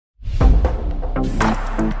I'm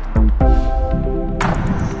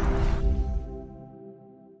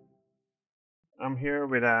here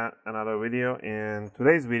with another video. In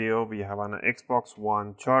today's video we have an Xbox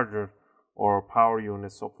One charger or power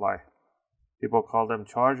unit supply. People call them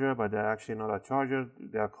charger, but they're actually not a charger,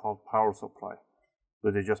 they are called power supply. So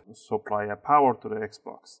they just supply a power to the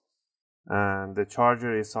Xbox. And the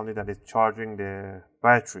charger is something that is charging the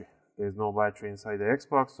battery. There's no battery inside the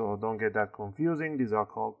Xbox, so don't get that confusing. These are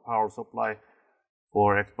called power supply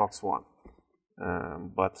for Xbox One.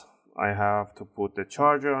 But I have to put the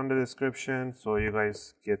charger on the description so you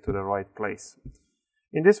guys get to the right place.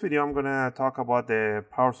 In this video, I'm gonna talk about the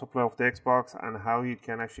power supply of the Xbox and how you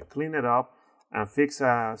can actually clean it up and fix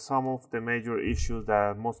some of the major issues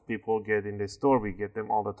that most people get in the store. We get them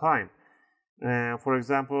all the time. For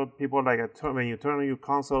example, people like when you turn your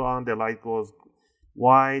console on, the light goes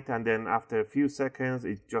white, and then after a few seconds,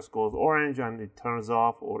 it just goes orange and it turns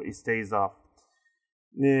off or it stays off.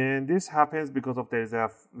 And this happens because of there's a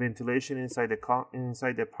ventilation inside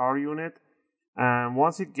the power unit, and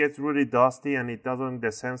once it gets really dusty and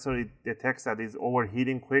the sensor detects that it's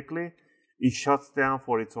overheating quickly, it shuts down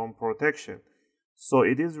for its own protection. So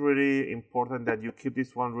it is really important that you keep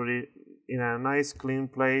this one really in a nice clean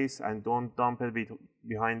place and don't dump it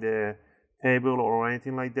behind the table or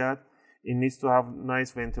anything like that. It needs to have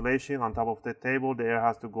nice ventilation on top of the table. The air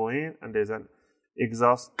has to go in, and there's an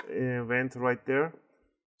exhaust vent right there.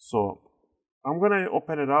 So I'm gonna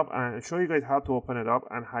open it up and show you guys how to open it up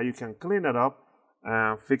and how you can clean it up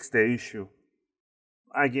and fix the issue.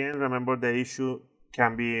 Again, remember, the issue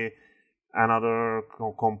can be another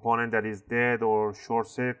component that is dead or short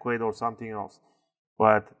circuit or something else,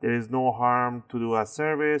 but there is no harm to do a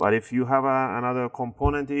service. But if you have another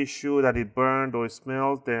component issue that it burned or it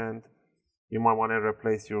smells, then you might want to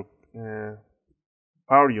replace your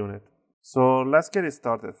power unit. So let's get it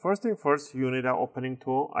started. First thing first, you need an opening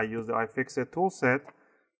tool. I use the UFIXTEK tool set.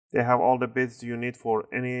 They have all the bits you need for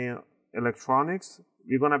any electronics.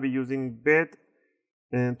 We're going to be using bit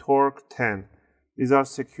and torque 10. These are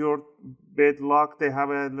secure bit lock. They have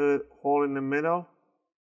a little hole in the middle,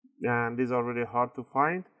 and these are really hard to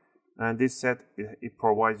find. And this set, it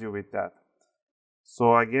provides you with that.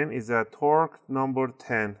 So again, it's a torque number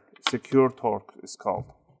 10, secure torque it's called.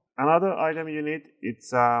 Another item you need,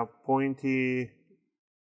 it's a pointy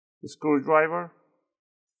screwdriver.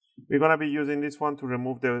 We're going to be using this one to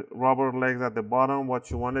remove the rubber legs at the bottom.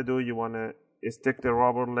 What you want to do, you want to stick the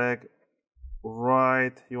rubber leg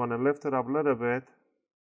right, you want to lift it up a little bit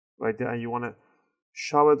right there, and you want to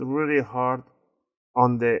shove it really hard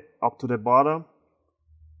on up to the bottom,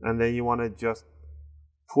 and then you want to just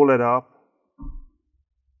pull it up,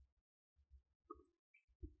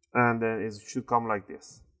 and then it should come like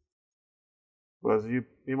this. Because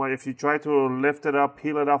if you try to lift it up,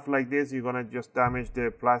 peel it off like this, you're gonna just damage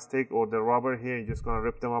the plastic or the rubber here. You're just gonna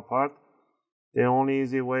rip them apart. The only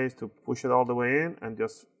easy way is to push it all the way in and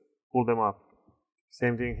just pull them up.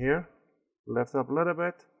 Same thing here. Lift up a little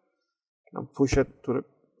bit and push it to the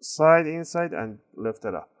side, inside, and lift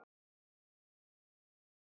it up.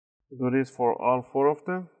 Do this for all 4 of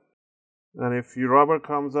them. And if your rubber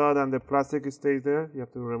comes out and the plastic stays there, you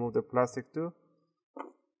have to remove the plastic too.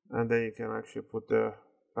 And then you can actually put the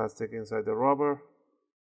plastic inside the rubber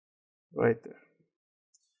right there.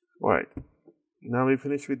 All right, now we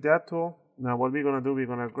finished with that tool. Now what we're gonna do, we're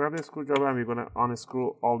gonna grab the screwdriver and we're gonna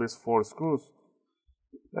unscrew all these 4 screws.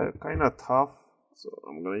 They're kind of tough, so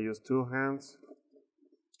I'm gonna use 2 hands.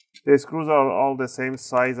 The screws are all the same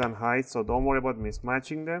size and height, so don't worry about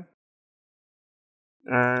mismatching them.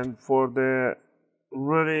 And for the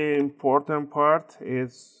really important part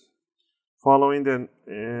is following the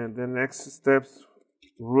next steps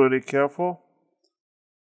really careful.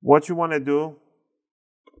 What you want to do,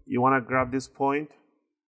 you want to grab this point,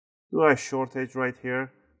 do a short edge right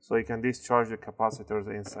here so you can discharge the capacitors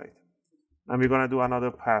inside. And we're going to do another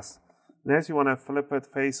pass. Next, you want to flip it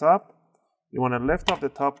face up. You want to lift up the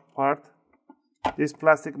top part. This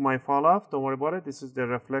plastic might fall off, don't worry about it. This is the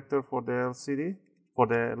reflector for the LCD, for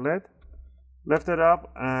the LED. Lift it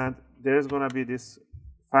up, and there's going to be this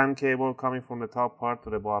fan cable coming from the top part to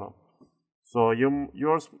the bottom. So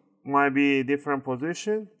yours might be a different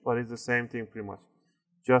position, but it's the same thing pretty much.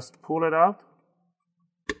 Just pull it out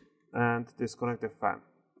and disconnect the fan.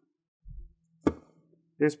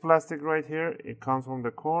 This plastic right here, it comes from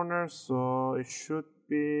the corner, so it should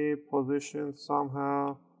be positioned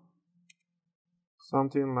somehow,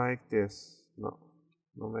 something like this. No,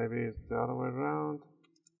 maybe it's the other way around,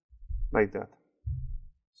 like that.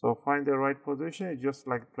 So find the right position, it's just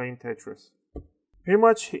like playing Tetris. Pretty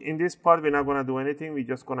much in this part, we're not gonna do anything. We're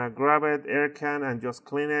just gonna grab it, air can, and just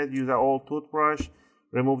clean it. Use an old toothbrush,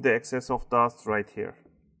 remove the excess of dust right here.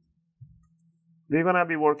 We're gonna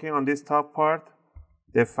be working on this top part,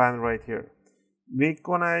 the fan right here. We're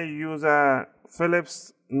gonna use a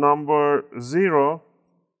Phillips number 0,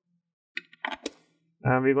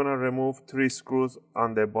 and we're gonna remove 3 screws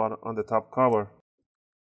on the bottom, on the top cover.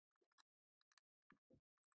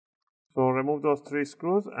 So remove those 3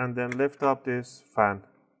 screws and then lift up this fan.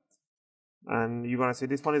 And you're gonna see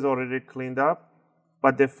this one is already cleaned up,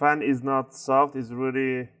 but the fan is not soft. It's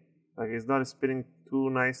really like it's not spinning too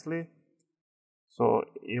nicely. So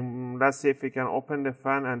let's see if we can open the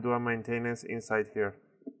fan and do a maintenance inside here.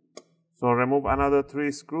 So remove another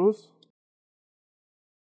 3 screws.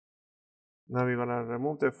 Now we're gonna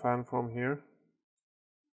remove the fan from here.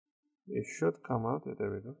 It should come out.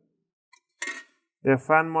 There we go. The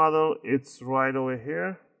fan model, it's right over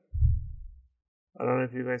here. I don't know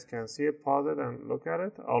if you guys can see it. Pause it and look at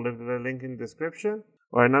it. I'll leave the link in the description.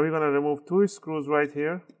 Alright, now we're gonna remove 2 screws right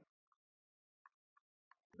here.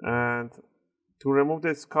 And to remove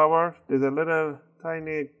this cover, there's a little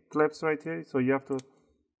tiny clips right here. So you have to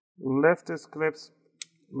lift this clips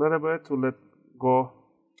a little bit to let go.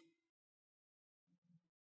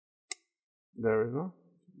 There we go.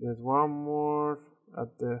 There's one more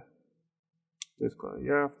at this corner.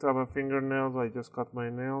 You have to have a fingernails. I just cut my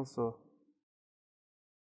nails, so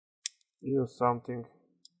use something.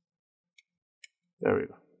 There we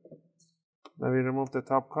go. Now we remove the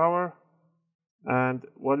top cover. And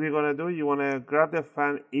what we're gonna do, you wanna grab the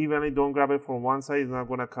fan evenly. Don't grab it from one side, it's not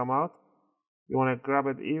gonna come out. You wanna grab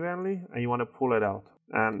it evenly and you wanna pull it out.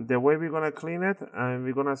 And the way we're gonna clean it, and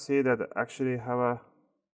we're gonna see that actually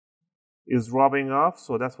is rubbing off,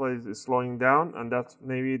 so that's why it's slowing down, and that's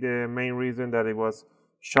maybe the main reason that it was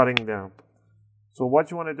shutting down. So what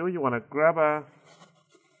you wanna do, you wanna grab a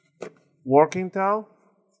working towel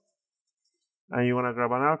and you wanna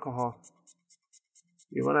grab an alcohol.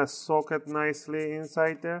 You wanna soak it nicely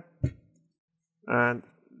inside there, and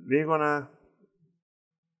we're gonna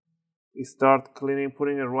start cleaning,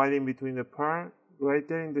 putting it right in between the part, right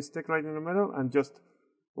there in the stick right in the middle, and just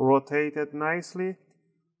rotate it nicely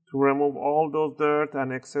to remove all those dirt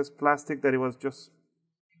and excess plastic that it was just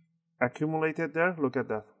accumulated there. Look at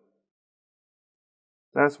that.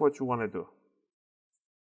 That's what you wanna do.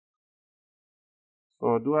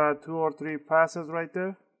 So do 2 or 3 passes right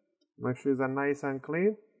there. Make sure it's nice and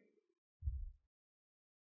clean.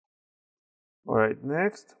 Alright,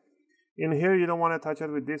 next. In here, you don't want to touch it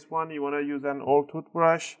with this one. You want to use an old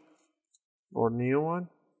toothbrush or new one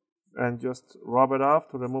and just rub it off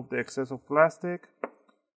to remove the excess of plastic.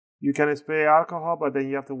 You can spray alcohol, but then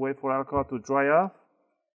you have to wait for alcohol to dry off.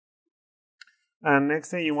 And next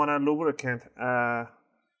thing, you want a lubricant,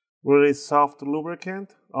 really soft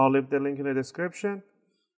lubricant. I'll leave the link in the description.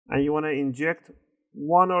 And you want to inject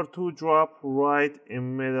 1 or 2 drops right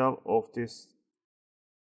in the middle of this,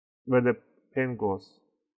 where the pen goes.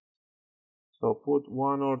 So put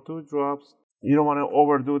 1 or 2 drops. You don't want to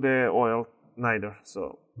overdo the oil neither.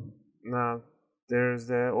 So now there's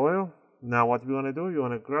the oil. Now what we want to do, you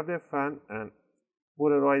want to grab the fan and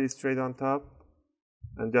put it right straight on top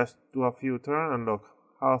and just do a few turns, and look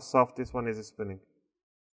how soft this one is spinning.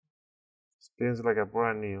 Spins like a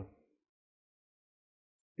brand new.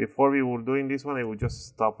 Before we were doing this one, it would just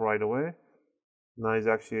stop right away. Now it's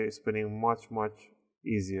actually spinning much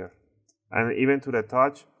easier. And even to the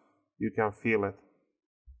touch, you can feel it.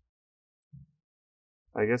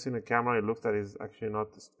 I guess in the camera it looks that it's actually not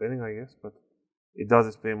spinning, I guess, but it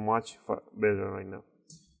does spin much better right now.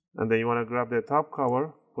 And then you want to grab the top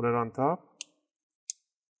cover, put it on top,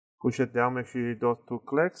 push it down, make sure you do those 2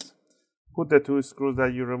 clicks. Put the 2 screws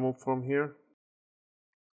that you removed from here.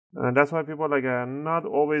 And that's why people like, not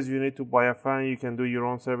always you need to buy a fan. You can do your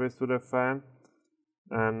own service to the fan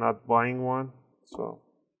and not buying one. So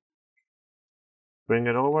bring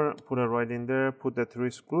it over, put it right in there, put the 3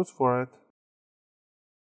 screws for it.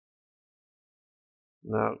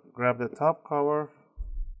 Now grab the top cover,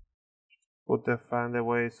 put the fan the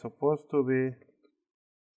way it's supposed to be.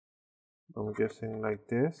 I'm guessing like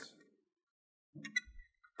this.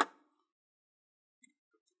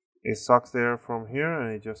 It sucks the air from here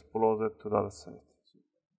and it just blows it to the other side.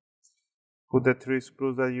 Put the 3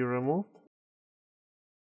 screws that you removed.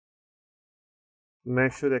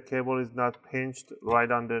 Make sure the cable is not pinched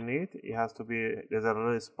right underneath. It has to be, there's a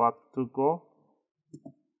little spot to go.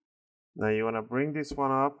 Now you want to bring this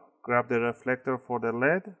one up, grab the reflector for the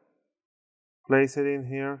LED, place it in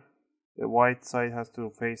here. The white side has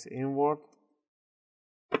to face inward,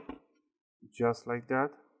 just like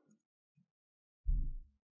that.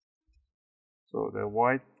 So the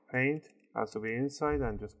white paint has to be inside,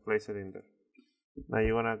 and just place it in there. Now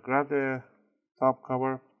you want to grab the top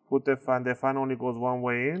cover, put the fan. The fan only goes one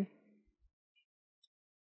way in.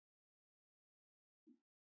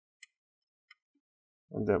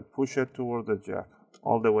 And then push it toward the jack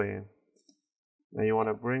all the way in. Now you want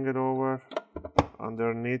to bring it over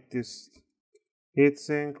underneath this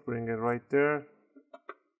heatsink, bring it right there,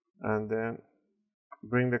 and then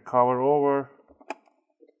bring the cover over,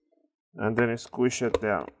 and then squish it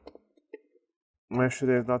down. Make sure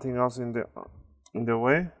there's nothing else in the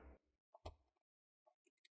way.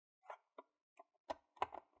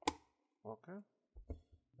 Okay.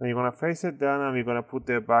 Then you're gonna face it down, and we're gonna put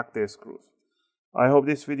the back the screws. I hope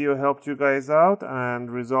this video helped you guys out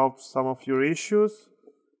and resolved some of your issues.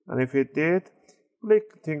 And if it did,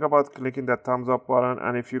 think about clicking that thumbs up button.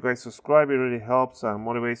 And if you guys subscribe, it really helps and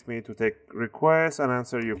motivates me to take requests and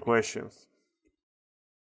answer your questions.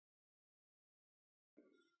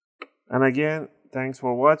 And again, thanks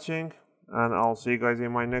for watching, and I'll see you guys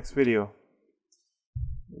in my next video.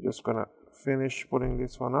 I'm just gonna finish putting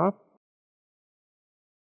this one up.